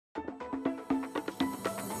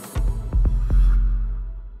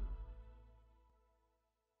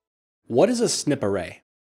What is a SNP array?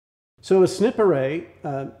 So a SNP array,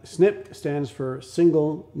 SNP stands for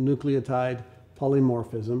single nucleotide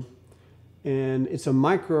polymorphism, and it's a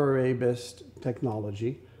microarray based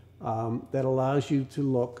technology that allows you to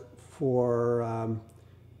look for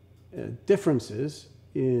differences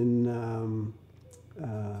in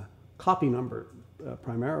copy number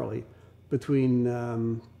primarily between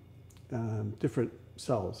different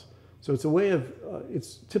cells. So it's a way of,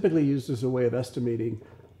 it's typically used as a way of estimating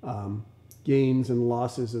gains and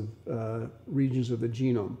losses of regions of the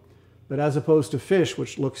genome. But as opposed to FISH,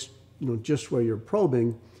 which looks just where you're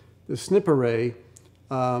probing, the SNP array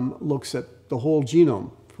looks at the whole genome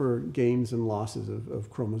for gains and losses of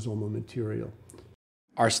chromosomal material.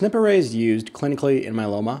 Are SNP arrays used clinically in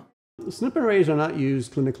myeloma? The SNP arrays are not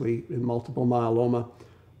used clinically in multiple myeloma.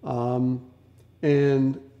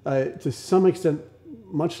 To some extent,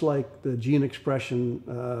 much like the gene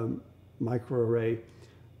expression microarray,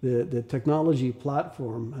 the technology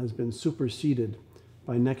platform has been superseded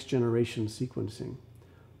by next generation sequencing.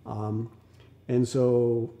 And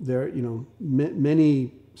so there,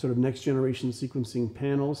 many sort of next generation sequencing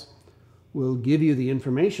panels will give you the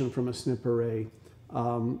information from a SNP array,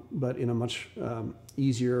 but in a much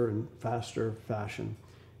easier and faster fashion.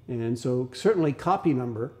 And so certainly copy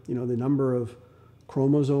number, the number of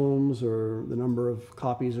chromosomes or the number of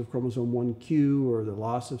copies of chromosome 1q or the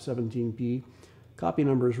loss of 17p, copy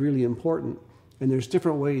number is really important. And there's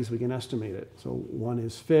different ways we can estimate it. So one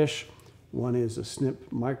is FISH, one is a SNP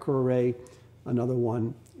microarray, another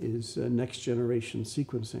one is next generation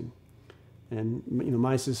sequencing. And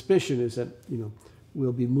my suspicion is that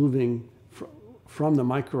we'll be moving from the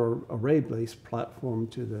microarray-based platform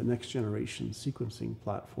to the next generation sequencing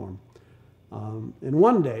platform. And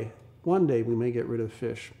one day we may get rid of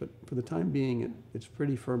FISH, but for the time being, it's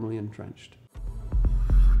pretty firmly entrenched.